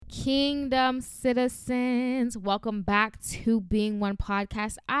Kingdom citizens, welcome back to Being One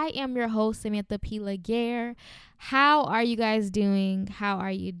Podcast. I am your host, Samantha P. Laguerre. How are you guys doing? How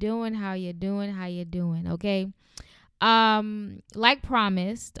are you doing? Okay. Like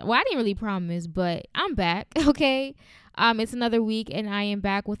promised. Well, I didn't really promise, but I'm back. Okay. It's another week and I am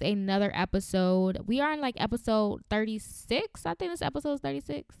back with another episode. We are in like episode 36. I think this episode is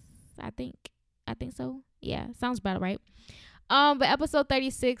 36. I think so. Yeah, sounds about right. But episode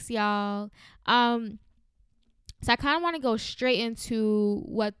 36, y'all. So I kind of want to go straight into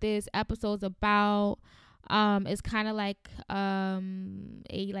what this episode's about. It's kind of like a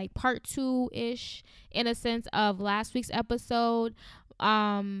like part 2-ish in a sense of last week's episode.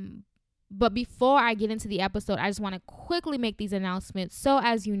 But before I get into the episode, I just want to quickly make these announcements. So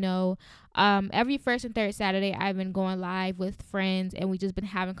as you know, every first and third Saturday, I've been going live with friends and we just been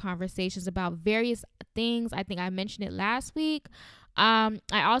having conversations about various things. I think I mentioned it last week. I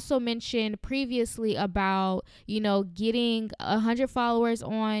also mentioned previously about, getting 100 followers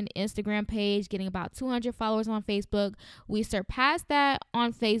on Instagram page, getting about 200 followers on Facebook. We surpassed that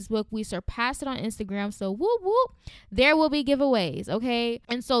on Facebook. We surpassed it on Instagram. So whoop, whoop, there will be giveaways. Okay.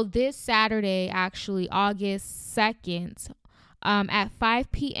 And so this Saturday, actually August 2nd, at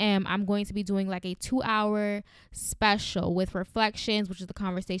 5 p.m., I'm going to be doing like a 2-hour special with Reflections, which is the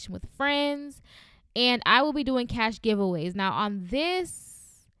conversation with friends. And I will be doing cash giveaways. Now on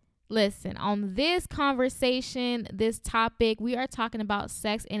this conversation, this topic, we are talking about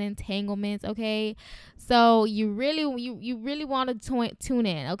sex and entanglements, okay? So you really want to tune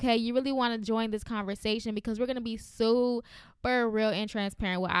in, okay? You really want to join this conversation because we're going to be super real and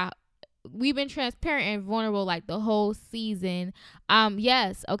transparent. We've been transparent and vulnerable like the whole season.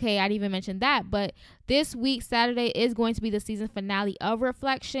 Yes, okay, I didn't even mention that, but this week, Saturday, is going to be the season finale of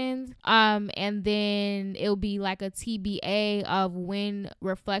Reflections. And then it'll be like a TBA of when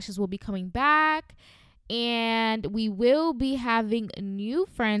Reflections will be coming back. And we will be having new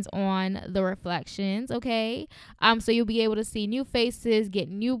friends on the Reflections, okay? So you'll be able to see new faces, get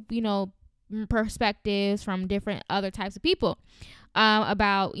new, perspectives from different other types of people.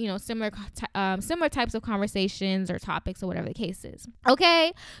 About similar types of conversations or topics or whatever the case is.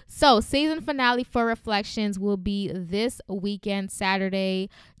 Okay, so season finale for Reflections will be this weekend, Saturday,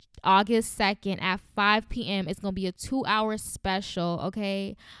 August 2nd at 5 p.m. It's going to be a 2-hour special,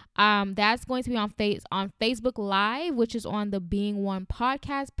 okay? That's going to be on Facebook Live, which is on the Being One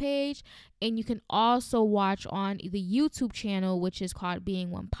podcast page. And you can also watch on the YouTube channel, which is called Being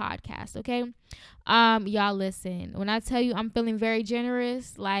One Podcast, okay? Y'all listen, when I tell you I'm feeling very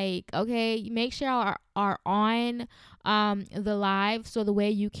generous, like, okay, make sure y'all are on the live so the way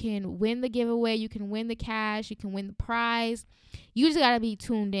you can win the giveaway, you can win the cash, you can win the prize. You just gotta be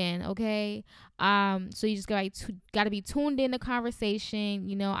tuned in, okay? So you just gotta be tuned in to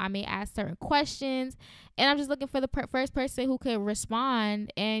conversation. I may ask certain questions, and I'm just looking for the first person who could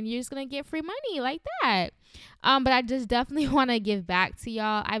respond, and you're just gonna get free money like that. But I just definitely want to give back to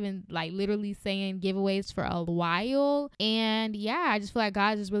y'all. I've been like literally saying giveaways for a while, and yeah, I just feel like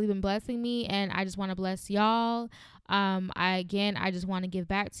God's just really been blessing me, and I just want to bless y'all. I just want to give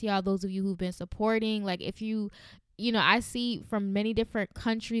back to y'all, those of you who've been supporting. Like if I see from many different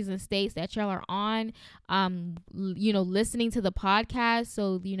countries and states that y'all are on, listening to the podcast.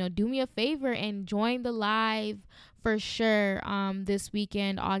 So, do me a favor and join the live for sure. This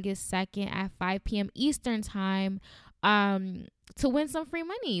weekend, August 2nd at 5 p.m. Eastern time, to win some free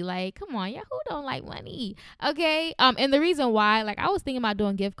money. Like, come on, y'all, who don't like money? Okay. And the reason why, like, I was thinking about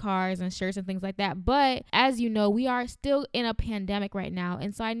doing gift cards and shirts and things like that. But as you know, we are still in a pandemic right now.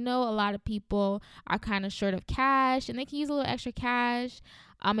 And so I know a lot of people are kind of short of cash and they can use a little extra cash.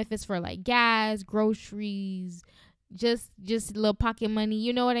 If it's for like gas, groceries, just a little pocket money,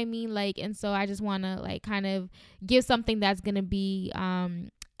 you know what I mean? Like, and so I just want to like kind of give something that's going to be,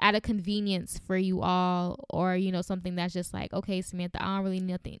 at a convenience for you all, or something that's just like, okay, Samantha, I don't really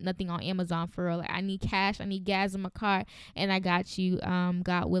need nothing on Amazon for real. Like, I need cash, I need gas in my car, and I got you,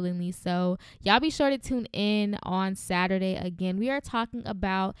 God willingly. So y'all be sure to tune in on Saturday. Again, we are talking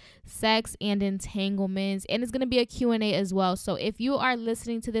about sex and entanglements, and it's gonna be a Q&A as well. So if you are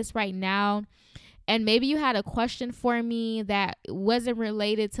listening to this right now and maybe you had a question for me that wasn't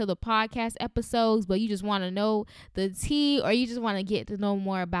related to the podcast episodes, but you just want to know the tea, or you just want to get to know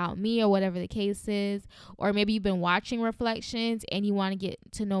more about me, or whatever the case is, or maybe you've been watching Reflections and you want to get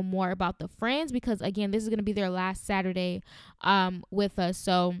to know more about the friends, because again, this is going to be their last Saturday with us.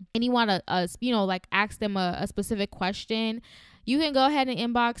 So, and you want to, like ask them a specific question, you can go ahead and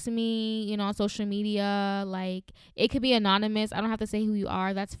inbox me, on social media. Like, it could be anonymous. I don't have to say who you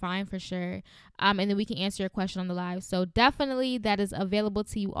are. That's fine for sure. And then we can answer your question on the live. So definitely that is available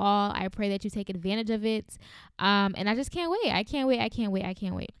to you all. I pray that you take advantage of it. And I just can't wait. I can't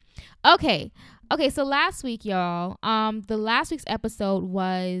wait. Okay. So last week, y'all, the last week's episode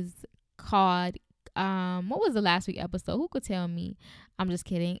was called, what was the last week episode? Who could tell me? I'm just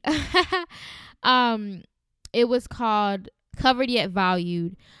kidding. It was called Covered Yet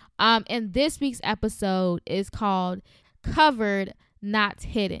Valued. And this week's episode is called Covered Not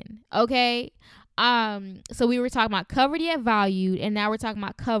Hidden. Okay. So we were talking about covered yet valued, and now we're talking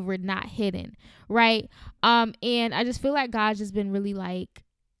about covered not hidden, right? And I just feel like God's just been really, like,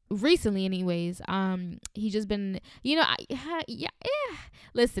 recently anyways, he just been,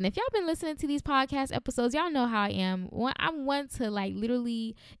 listen, if y'all been listening to these podcast episodes, y'all know how I am. I'm one to, like,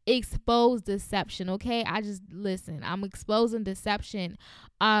 literally expose deception. Okay, I'm exposing deception.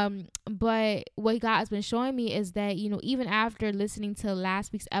 But what God's been showing me is that, even after listening to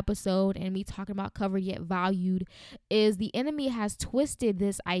last week's episode and me talking about covered yet valued, is the enemy has twisted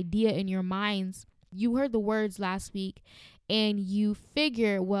this idea in your minds. You heard the words last week and you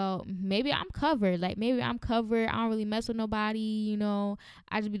figure, well, maybe I'm covered. Like, maybe I'm covered. I don't really mess with nobody,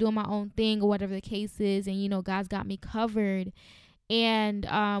 I just be doing my own thing or whatever the case is. And, God's got me covered. And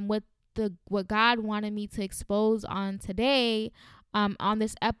what God wanted me to expose on today, on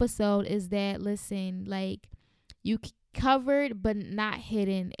this episode, is that, listen, like, you covered but not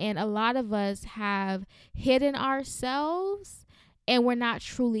hidden. And a lot of us have hidden ourselves and we're not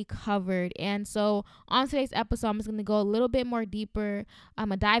truly covered. And so on today's episode, I'm just going to go a little bit more deeper. I'm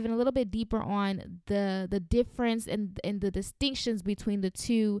going to dive in a little bit deeper on the difference and the distinctions between the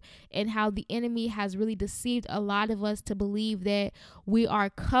two, and how the enemy has really deceived a lot of us to believe that we are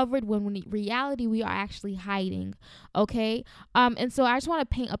covered when in reality we are actually hiding. Okay. And so I just want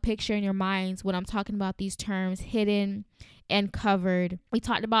to paint a picture in your minds when I'm talking about these terms, hidden and covered. We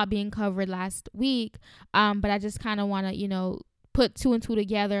talked about being covered last week. But I just kind of want to, put two and two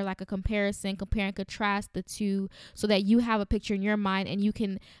together, like a comparison, compare and contrast the two, so that you have a picture in your mind and you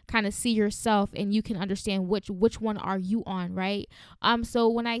can kind of see yourself and you can understand which one are you on, right? So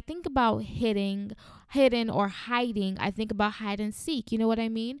when I think about hidden or hiding, I think about hide and seek. You know what I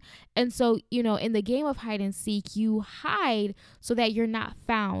mean? And so, in the game of hide and seek, you hide so that you're not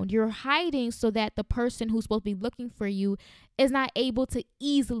found. You're hiding so that the person who's supposed to be looking for you is not able to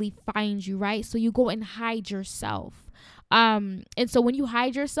easily find you, right? So you go and hide yourself. And so when you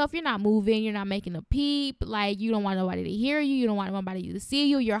hide yourself, you're not moving, you're not making a peep, like, you don't want nobody to hear you, you don't want nobody to see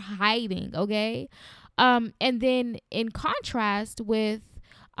you, you're hiding, okay? And then in contrast with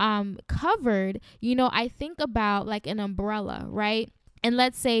covered, I think about like an umbrella, right? And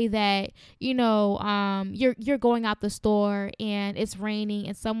let's say that, you're going out the store and it's raining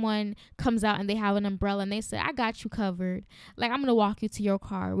and someone comes out and they have an umbrella and they say, I got you covered. Like, I'm going to walk you to your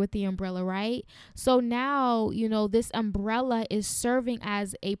car with the umbrella, right? So now, this umbrella is serving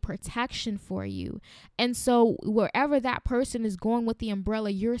as a protection for you. And so wherever that person is going with the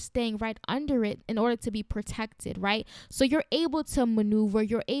umbrella, you're staying right under it in order to be protected, right? So you're able to maneuver,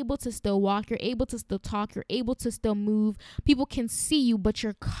 you're able to still walk, you're able to still talk, you're able to still move. People can see you, but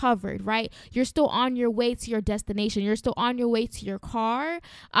you're covered, right? You're still on your way to your destination. You're still on your way to your car.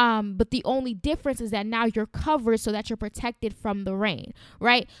 But the only difference is that now you're covered so that you're protected from the rain,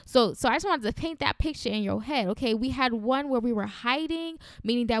 right? So I just wanted to paint that picture in your head. Okay, we had one where we were hiding,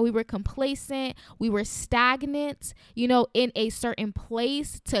 meaning that we were complacent, we were stagnant, in a certain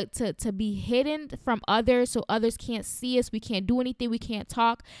place to be hidden from others, so others can't see us, we can't do anything, we can't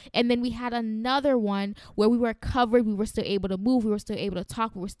talk. And then we had another one where we were covered, we were still able to move, we were still able to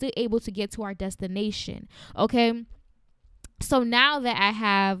talk, we were still able to get to our destination. Okay, so now that I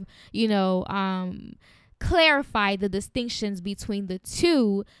have clarified the distinctions between the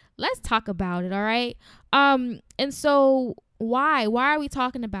two, let's talk about it. All right. And so why are we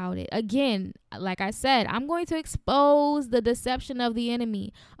talking about it? Again, like I said, I'm going to expose the deception of the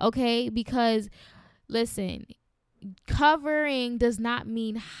enemy. Okay, because listen, covering does not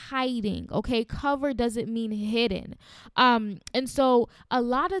mean hiding. Okay, cover doesn't mean hidden. And so a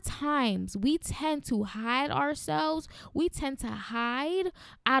lot of times we tend to hide ourselves. We tend to hide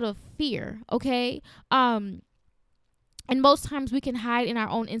out of fear. Okay. And most times we can hide in our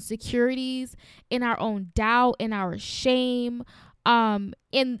own insecurities, in our own doubt, in our shame. And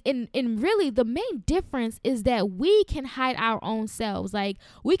really the main difference is that we can hide our own selves. Like,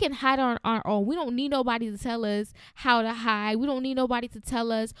 we can hide on our own. We don't need nobody to tell us how to hide. We don't need nobody to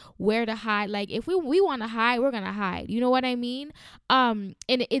tell us where to hide. Like, if we want to hide, we're gonna hide. You know what I mean? And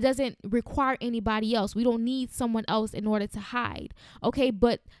it doesn't require anybody else. We don't need someone else in order to hide. Okay,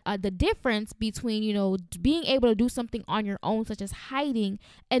 but the difference between, you know, being able to do something on your own, such as hiding,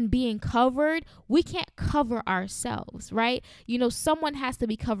 and being covered, we can't cover ourselves, right? You know, someone has to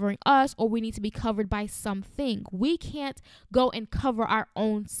be covering us, or we need to be covered by something. We can't go and cover our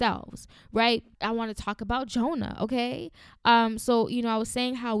own selves, right? I want to talk about Jonah, okay? So, you know, I was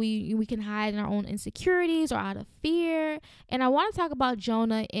saying how we can hide in our own insecurities or out of fear, and I want to talk about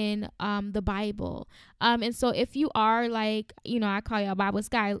Jonah in the Bible. And so if you are, like, you know, I call y'all Bible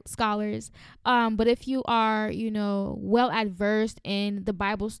scholars, but if you are, you know, well adversed in the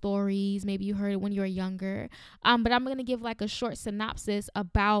Bible stories, maybe you heard it when you were younger, but I'm going to give like a short synopsis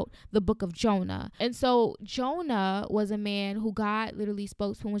about the book of Jonah. And so Jonah was a man who God literally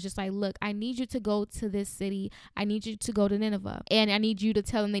spoke to and was just like, look, I need you to go to this city. I need you to go to Nineveh, and I need you to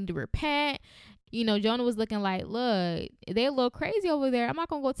tell them they need to repent. You know, Jonah was looking like, look, they're a little crazy over there. I'm not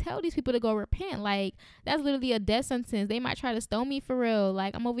going to go tell these people to go repent. Like, that's literally a death sentence. They might try to stone me for real.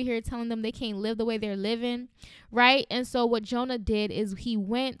 Like, I'm over here telling them they can't live the way they're living, right? And so what Jonah did is he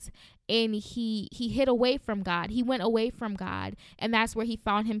went and he hid away from God. He went away from God, and that's where he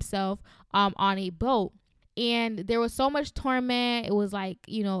found himself on a boat. And there was so much torment. It was like,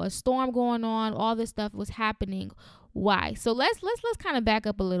 you know, a storm going on. All this stuff was happening. Why? So let's kind of back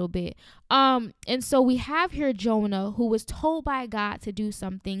up a little bit. And so we have here Jonah, who was told by God to do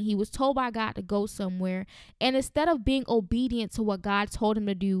something. He was told by God to go somewhere, and instead of being obedient to what God told him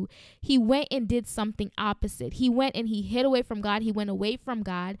to do, he went and did something opposite. He went and he hid away from God. He went away from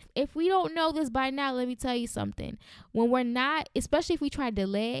God. If we don't know this by now, let me tell you something. When we're not, especially if we try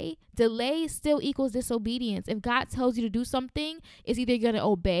delay still equals disobedience. If God tells you to do something, it's either you're going to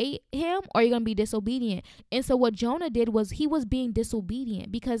obey him or you're going to be disobedient. And so what Jonah did was he was being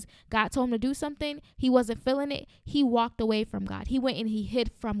disobedient because God told him to do something. He wasn't feeling it. He walked away from God. He went and he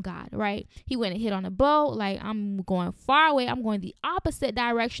hid from God, right? He went and hid on a boat. Like, I'm going far away. I'm going the opposite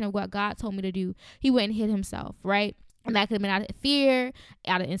direction of what God told me to do. He went and hid himself, right? And that could have been out of fear,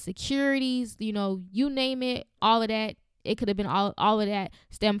 out of insecurities, you know, you name it, all of that. It could have been all of that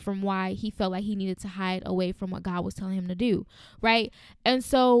stemmed from why he felt like he needed to hide away from what God was telling him to do, right? And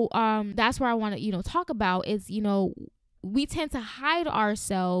so that's where I want to, you know, talk about is, you know, we tend to hide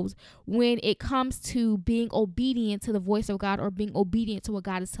ourselves when it comes to being obedient to the voice of God or being obedient to what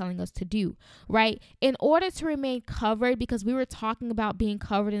God is telling us to do, right? In order to remain covered, because we were talking about being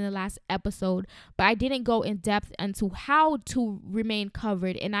covered in the last episode, but I didn't go in depth into how to remain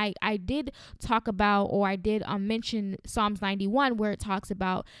covered. And I did talk about, or I did mention Psalms 91, where it talks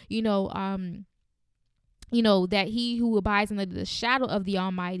about, that he who abides under the shadow of the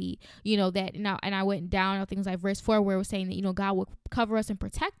Almighty, you know, that now, and I went down, I think it was like verse 4, where it was saying that, you know, God will cover us and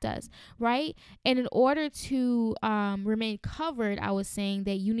protect us, right? And in order to remain covered, I was saying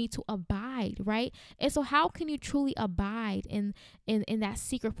that you need to abide, right? And so how can you truly abide in that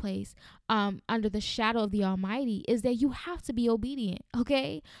secret place under the shadow of the Almighty is that you have to be obedient,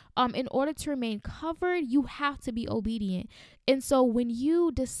 okay? In order to remain covered, you have to be obedient. And so when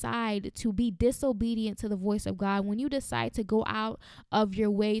you decide to be disobedient to the voice of God, when you decide to go out of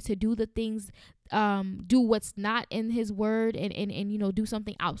your way to do the things, do what's not in his word and you know, do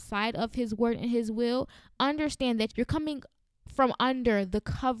something outside of his word and his will, understand that you're coming from under the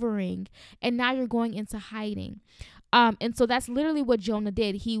covering and now you're going into hiding. And so that's literally what Jonah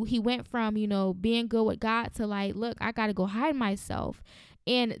did. He went from, you know, being good with God to like, look, I got to go hide myself.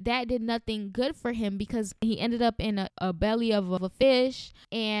 And that did nothing good for him because he ended up in a belly of a fish.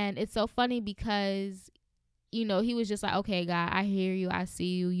 And it's so funny because, you know, he was just like, okay, God, I hear you. I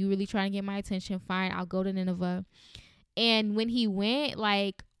see you. You really trying to get my attention. Fine. I'll go to Nineveh. And when he went,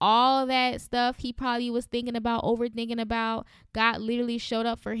 like all that stuff he probably was thinking about, overthinking about, God literally showed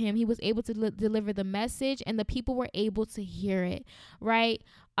up for him. He was able to deliver the message and the people were able to hear it, right?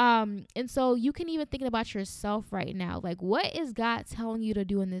 And so you can even think about yourself right now. Like, what is God telling you to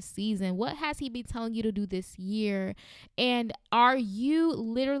do in this season? What has he been telling you to do this year? And are you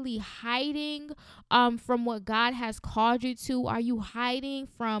literally hiding from what God has called you to? Are you hiding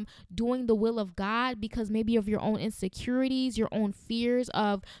from doing the will of God because maybe of your own insecurities, your own fears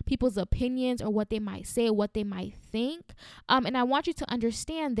of people's opinions or what they might say or what they might think? And I want you to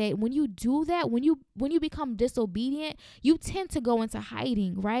understand that when you do that, when you become disobedient, you tend to go into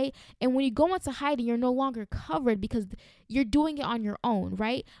hiding, right? And when you go into hiding, you're no longer covered because you're doing it on your own,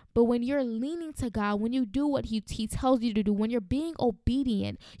 right? But when you're leaning to God, when you do what he tells you to do, when you're being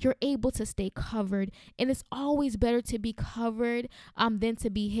obedient, you're able to stay covered. And it's always better to be covered than to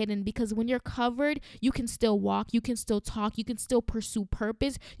be hidden, because when you're covered, you can still walk, you can still talk, you can still pursue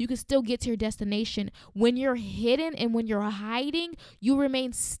purpose, you can still get to your destination. When you're hidden and when you're hiding, you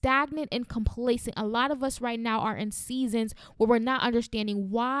remain stagnant and complacent. A lot of us right now are in seasons where we're not understanding,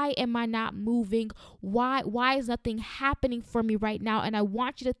 why am I not moving? Why is nothing happening for me right now? And I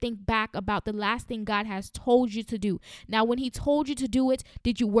want you to think back about the last thing God has told you to do. Now, when he told you to do it,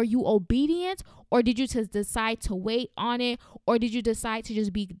 were you obedient, or did you just decide to wait on it, or did you decide to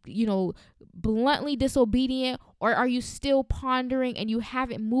just be, bluntly disobedient? Or are you still pondering and you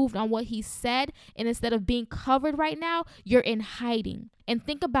haven't moved on what he said, and instead of being covered right now, you're in hiding? And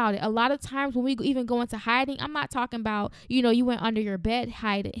think about it. A lot of times when we even go into hiding, I'm not talking about, you went under your bed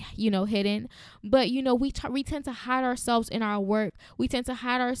hidden, but we tend to hide ourselves in our work. We tend to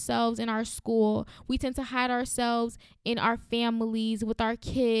hide ourselves in our school. We tend to hide ourselves in our families with our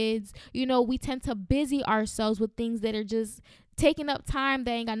kids. We tend to busy ourselves with things that are just taking up time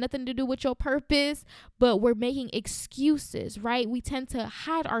that ain't got nothing to do with your purpose, but we're making excuses, right? We tend to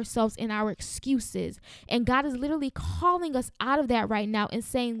hide ourselves in our excuses. And God is literally calling us out of that right now and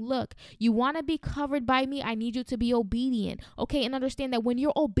saying, look, you want to be covered by me? I need you to be obedient. Okay. And understand that when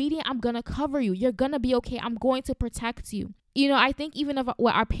you're obedient, I'm going to cover you. You're going to be okay. I'm going to protect you. I think even of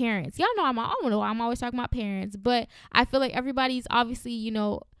our parents, y'all know I'm always talking about parents, but I feel like everybody's obviously,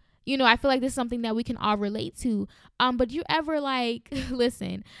 I feel like this is something that we can all relate to. But you ever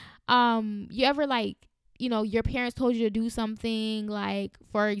listen, you ever your parents told you to do something, like,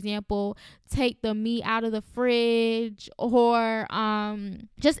 for example, take the meat out of the fridge, or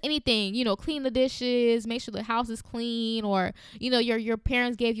just anything, clean the dishes, make sure the house is clean, or your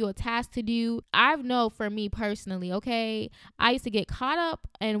parents gave you a task to do. I know for me personally, okay, I used to get caught up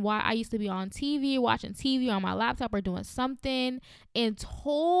in why I used to be on TV, watching TV on my laptop or doing something, and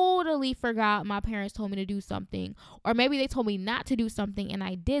totally forgot my parents told me to do something, or maybe they told me not to do something and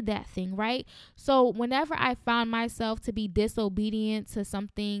I did that thing, right? So whenever I found myself to be disobedient to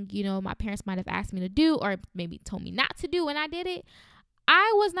something, my parents might have asked me to do, or maybe told me not to do, and I did it,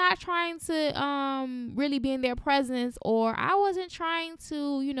 I was not trying to really be in their presence, or I wasn't trying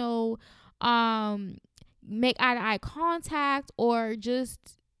to, make eye-to-eye contact, or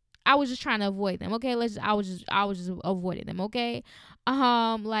I was just trying to avoid them. Okay, I was just avoiding them. Okay,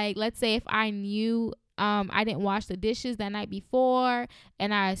 let's say if I knew I didn't wash the dishes that night before,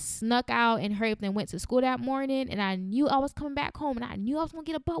 and I snuck out and hurried up and went to school that morning, and I knew I was coming back home, and I knew I was gonna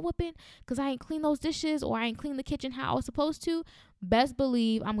get a butt whooping because I ain't clean those dishes, or I ain't clean the kitchen how I was supposed to. Best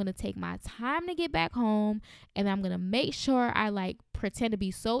believe I'm gonna take my time to get back home, and I'm gonna make sure I pretend to be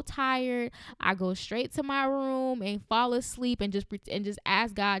so tired. I go straight to my room and fall asleep and just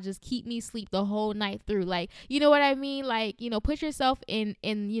ask God, just keep me asleep the whole night through. You know what I mean? Put yourself in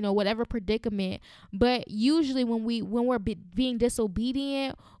whatever predicament. But usually when we're being disobedient,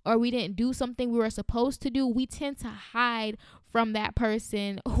 or we didn't do something we were supposed to do, we tend to hide from that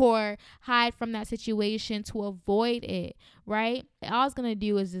person or hide from that situation to avoid it, right? All it's gonna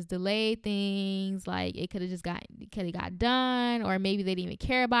do is just delay things. It could have got done, or maybe they didn't even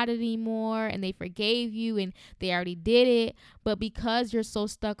care about it anymore and they forgave you and they already did it. But because you're so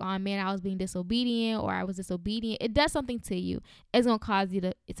stuck on, man, I was being disobedient, or I was disobedient, it does something to you. It's gonna cause you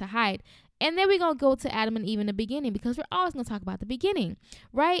to hide. And then we're going to go to Adam and Eve in the beginning, because we're always going to talk about the beginning,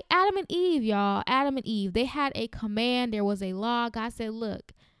 right? Adam and Eve, y'all. Adam and Eve, they had a command. There was a law. God said,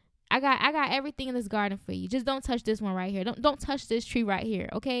 look, I got everything in this garden for you. Just don't touch this one right here. Don't touch this tree right here,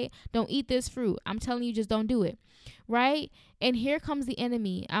 okay? Don't eat this fruit. I'm telling you, just don't do it, right? And here comes the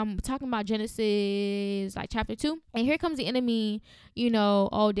enemy. I'm talking about Genesis, chapter 2. And here comes the enemy,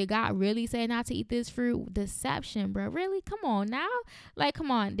 did God really say not to eat this fruit? Deception, bro. Really? Come on now. Come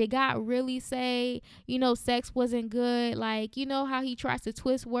on. Did God really say, sex wasn't good? How he tries to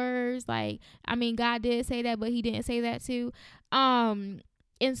twist words? God did say that, but he didn't say that too.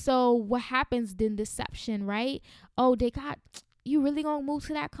 And so what happens then? Deception, right? Oh, did God... You really gonna move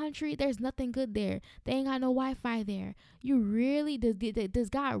to that country? There's nothing good there. They ain't got no Wi-Fi there. You really, does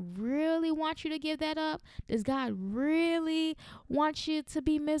God really want you to give that up? Does God really want you to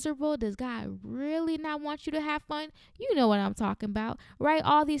be miserable? Does God really not want you to have fun? You know what I'm talking about, right?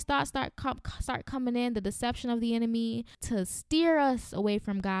 All these thoughts start coming in, the deception of the enemy to steer us away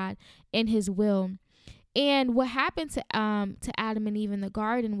from God and his will. And what happened to Adam and Eve in the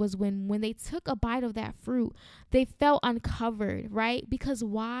garden was when they took a bite of that fruit, they felt uncovered, right? Because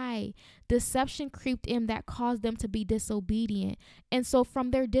why? Deception creeped in that caused them to be disobedient. And so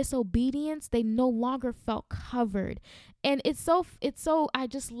from their disobedience, they no longer felt covered. And it's so I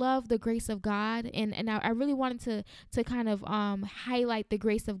just love the grace of God, and I really wanted to kind of highlight the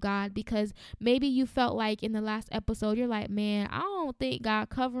grace of God, because maybe you felt like in the last episode you're like, man, I don't think God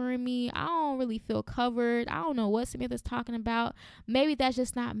covering me. I don't really feel covered. I don't know what Samantha's talking about. Maybe that's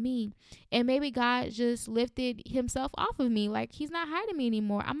just not me. And maybe God just lifted himself off of me. Like, he's not hiding me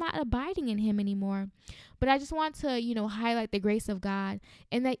anymore. I'm not abiding in him anymore. But I just want to, highlight the grace of God,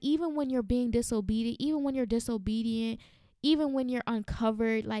 and that even when you're being disobedient, even when you're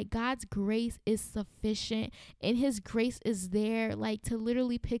uncovered, like, God's grace is sufficient, and his grace is there, like, to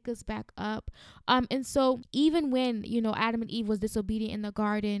literally pick us back up. And so even when, Adam and Eve was disobedient in the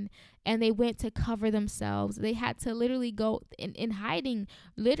garden and they went to cover themselves, they had to literally go in hiding,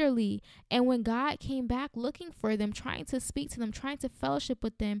 literally. And when God came back looking for them, trying to speak to them, trying to fellowship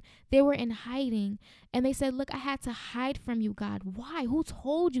with them, they were in hiding. And they said, look, I had to hide from you, God. Why? Who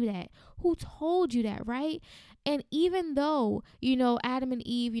told you that? Who told you that, right? And even though, Adam and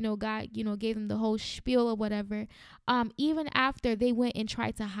Eve, God, gave them the whole spiel or whatever, even after they went and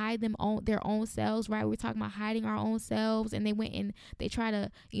tried to hide their own selves, right? We're talking about hiding our own selves, and they went and they try to,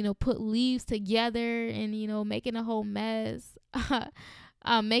 put leaves together and, making a whole mess,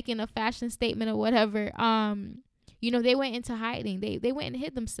 making a fashion statement or whatever. They went into hiding. They went and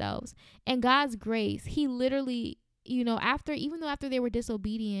hid themselves. And God's grace, he literally, after they were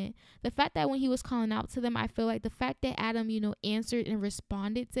disobedient, the fact that when he was calling out to them, I feel like the fact that Adam, answered and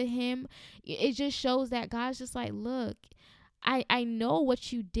responded to him, it just shows that God's just like, look, I know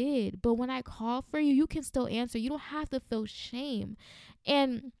what you did, but when I call for you, you can still answer. You don't have to feel shame.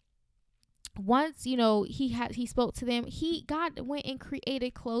 And once he spoke to them, God went and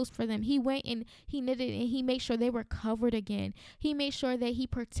created clothes for them. He went and he knitted, and he made sure they were covered again. He made sure that he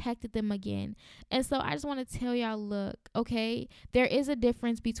protected them again. And so I just want to tell y'all, look, okay, there is a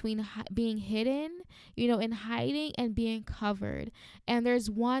difference between being hidden, and hiding, and being covered. And there's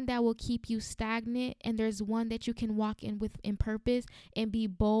one that will keep you stagnant, and there's one that you can walk in purpose and be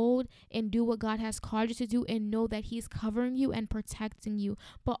bold and do what God has called you to do, and know that he's covering you and protecting you.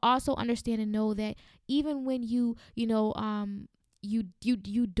 But also understand and know that even when you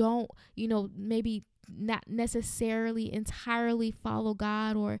don't, maybe not necessarily entirely follow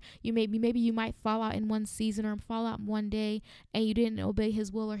God, or maybe you might fall out in one season or fall out one day and you didn't obey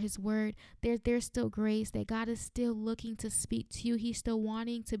his will or his word, there's still grace, that God is still looking to speak to you. He's still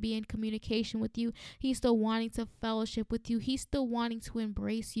wanting to be in communication with you. He's still wanting to fellowship with you. He's still wanting to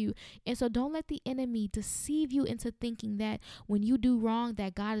embrace you. And so don't let the enemy deceive you into thinking that when you do wrong,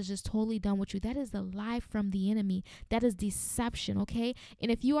 that God is just totally done with you. That is the lie from the enemy. That is deception, okay?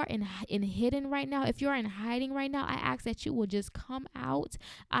 And if you are in hidden right now, if you're in hiding right now, I ask that you will just come out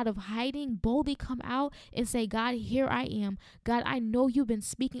of hiding, boldly come out and say, God, here I am. God, I know you've been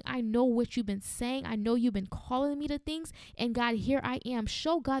speaking. I know what you've been saying. I know you've been calling me to things. And God, here I am.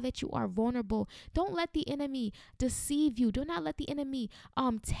 Show God that you are vulnerable. Don't let the enemy deceive you. Do not let the enemy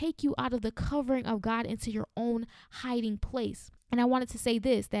take you out of the covering of God into your own hiding place. And I wanted to say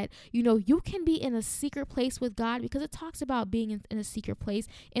this, that, you can be in a secret place with God, because it talks about being in a secret place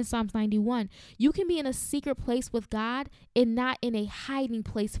in Psalms 91. You can be in a secret place with God and not in a hiding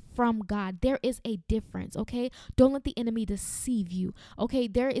place from God. There is a difference, okay? Don't let the enemy deceive you, okay?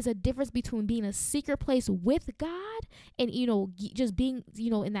 There is a difference between being in a secret place with God and, just being,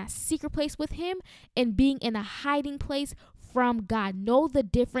 in that secret place with him, and being in a hiding place from God. Know the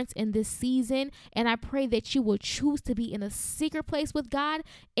difference in this season, and I pray that you will choose to be in a secret place with God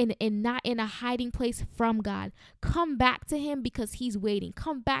and not in a hiding place from God. Come back to him because he's waiting.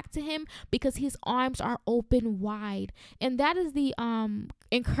 Come back to him because his arms are open wide. And that is the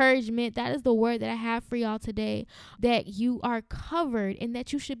encouragement, that is the word that I have for y'all today, that you are covered, and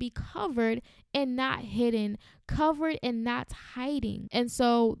that you should be covered and not hidden, covered and not hiding. And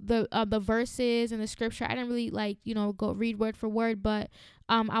so the verses and the scripture, I didn't really go read word for word, but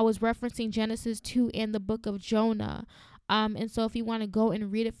I was referencing Genesis 2 and the book of Jonah. And so if you want to go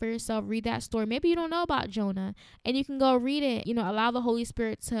and read it for yourself, read that story. Maybe you don't know about Jonah, and you can go read it, allow the Holy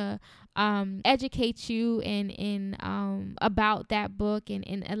Spirit to educate you and about that book,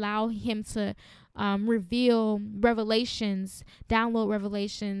 and allow him to reveal revelations, download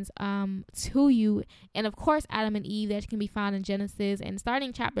revelations to you. And of course, Adam and Eve, that can be found in Genesis, and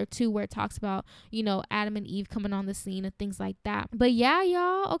starting chapter 2, where it talks about, Adam and Eve coming on the scene and things like that. But yeah,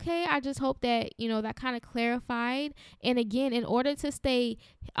 y'all, okay, I just hope that, that kind of clarified. And again, in order to stay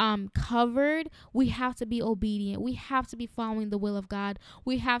covered, we have to be obedient. We have to be following the will of God.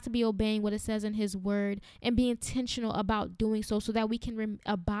 We have to be obeying what it says in his word, and be intentional about doing so that we can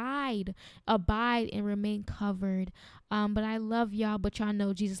abide and remain covered. But I love y'all, but y'all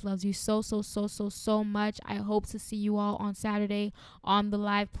know Jesus loves you so much. I hope to see you all on Saturday on the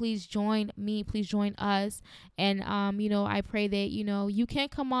live. Please join me, please join us. And I pray that you can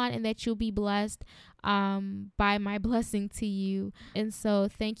come on, and that you'll be blessed by my blessing to you. And so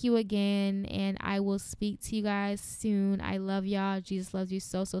thank you again, and I will speak to you guys soon. I love y'all. Jesus loves you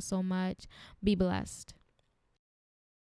so much. Be blessed.